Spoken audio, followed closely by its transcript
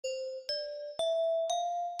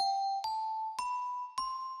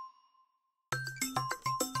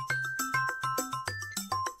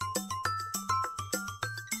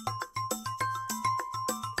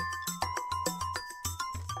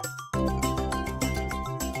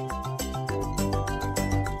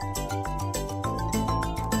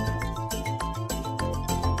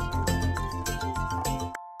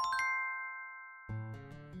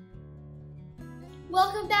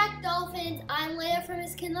Dolphins. I'm Leah from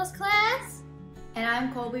Miss Kindle's class. And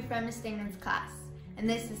I'm Colby from Miss Stingen's class. And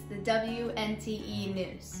this is the WNTE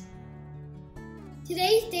News.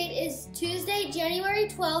 Today's date is Tuesday, January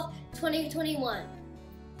 12th, 2021.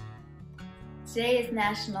 Today is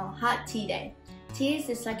National Hot Tea Day. Tea is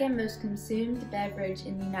the second most consumed beverage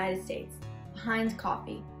in the United States, behind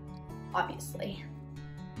coffee, obviously.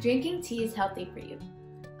 Drinking tea is healthy for you.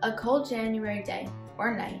 A cold January day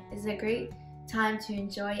or night is a great time to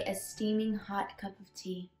enjoy a steaming hot cup of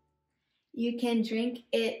tea. You can drink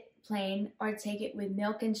it plain or take it with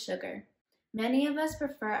milk and sugar. Many of us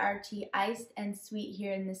prefer our tea iced and sweet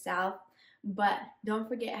here in the South, but don't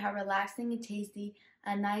forget how relaxing and tasty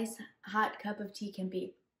a nice hot cup of tea can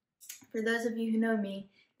be. For those of you who know me,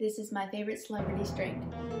 this is my favorite celebrity's drink.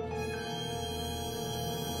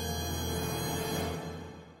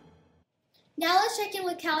 Now let's check in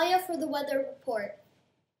with Kalia for the weather report.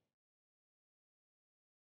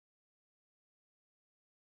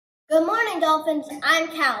 Good morning, Dolphins. I'm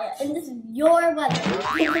Kalia, and this is your weather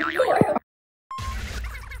report.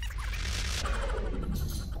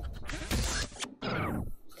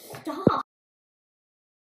 Stop.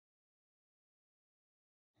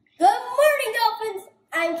 Good morning, Dolphins.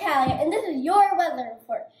 I'm Kalia, and this is your weather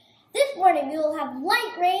report. This morning we will have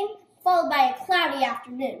light rain followed by a cloudy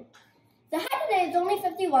afternoon. The high today is only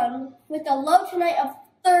 51 with a low tonight of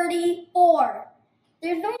 34.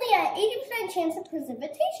 There's only an 80% chance of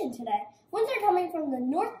precipitation today. Winds are coming from the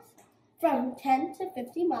north from 10 to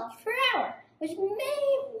 50 miles per hour, which may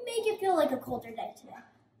make it feel like a colder day today.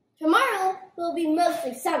 Tomorrow will be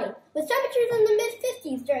mostly sunny, with temperatures in the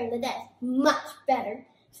mid-50s during the day. Much better.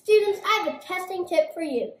 Students, I have a testing tip for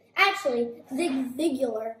you. Actually, Zig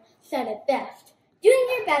Ziglar said it best. Doing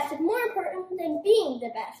your best is more important than being the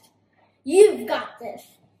best. You've got this.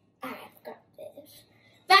 I've got this.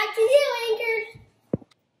 Back to you, anchors.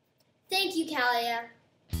 Thank you, Kalia.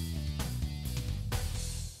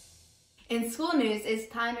 In school news,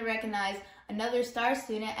 it's time to recognize another star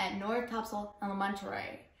student at North Topsail Elementary.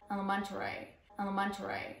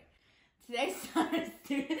 Today's star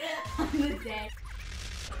student on the day.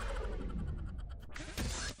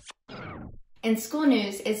 In school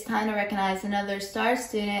news, it's time to recognize another star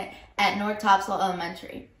student at North Topsail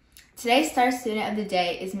Elementary. Today's star student of the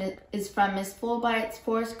day is from Miss Fulbright's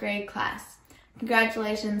 4th grade class.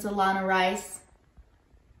 Congratulations, Alana Rice.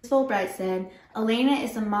 Ms. Fulbright said, Elena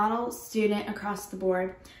is a model student across the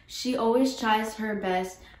board. She always tries her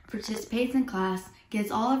best, participates in class, gets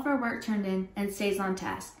all of her work turned in, and stays on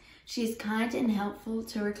task. She is kind and helpful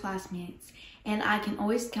to her classmates, and I can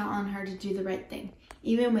always count on her to do the right thing,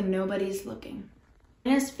 even when nobody's looking.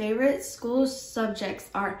 Elena's favorite school subjects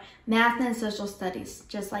are math and social studies,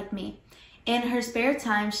 just like me. In her spare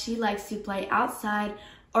time, she likes to play outside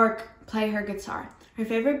or play her guitar. Her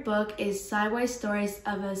favorite book is Sideways Stories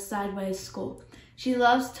of a Sideways School. She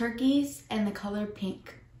loves turkeys and the color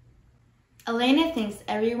pink. Elena thinks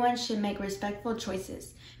everyone should make respectful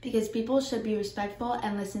choices because people should be respectful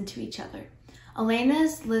and listen to each other.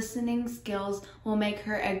 Elena's listening skills will make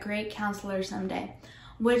her a great counselor someday,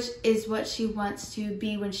 which is what she wants to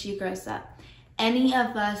be when she grows up. Any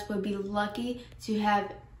of us would be lucky to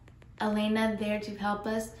have Elena there to help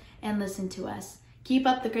us and listen to us. Keep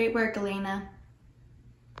up the great work, Elena.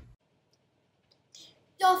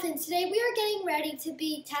 Dolphins, today we are getting ready to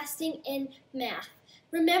be testing in math.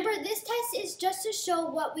 Remember, this test is just to show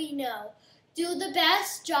what we know. Do the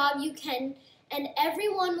best job you can, and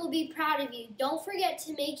everyone will be proud of you. Don't forget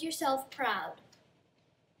to make yourself proud.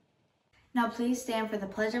 Now please stand for the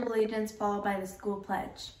Pledge of Allegiance followed by the school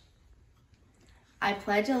pledge. I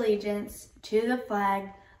pledge allegiance to the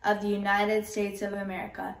flag of the United States of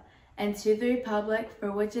America and to the republic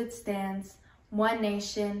for which it stands, one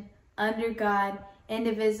nation, under God,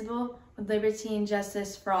 indivisible, with liberty and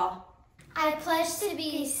justice for all. I pledge to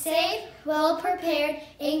be safe, well prepared,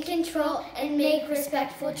 in control, and make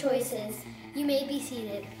respectful choices. You may be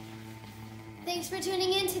seated. Thanks for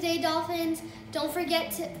tuning in today, Dolphins. Don't forget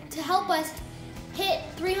to help us hit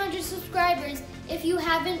 300 subscribers if you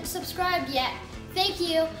haven't subscribed yet. Thank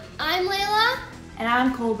you. I'm Layla. And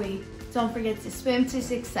I'm Colby. Don't forget to swim to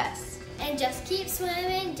success. And just keep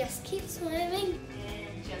swimming, just keep swimming.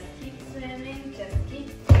 And just keep swimming, just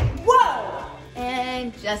keep... Whoa!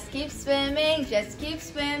 And just keep swimming, just keep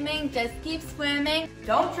swimming, just keep swimming.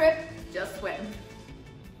 Don't trip, just swim.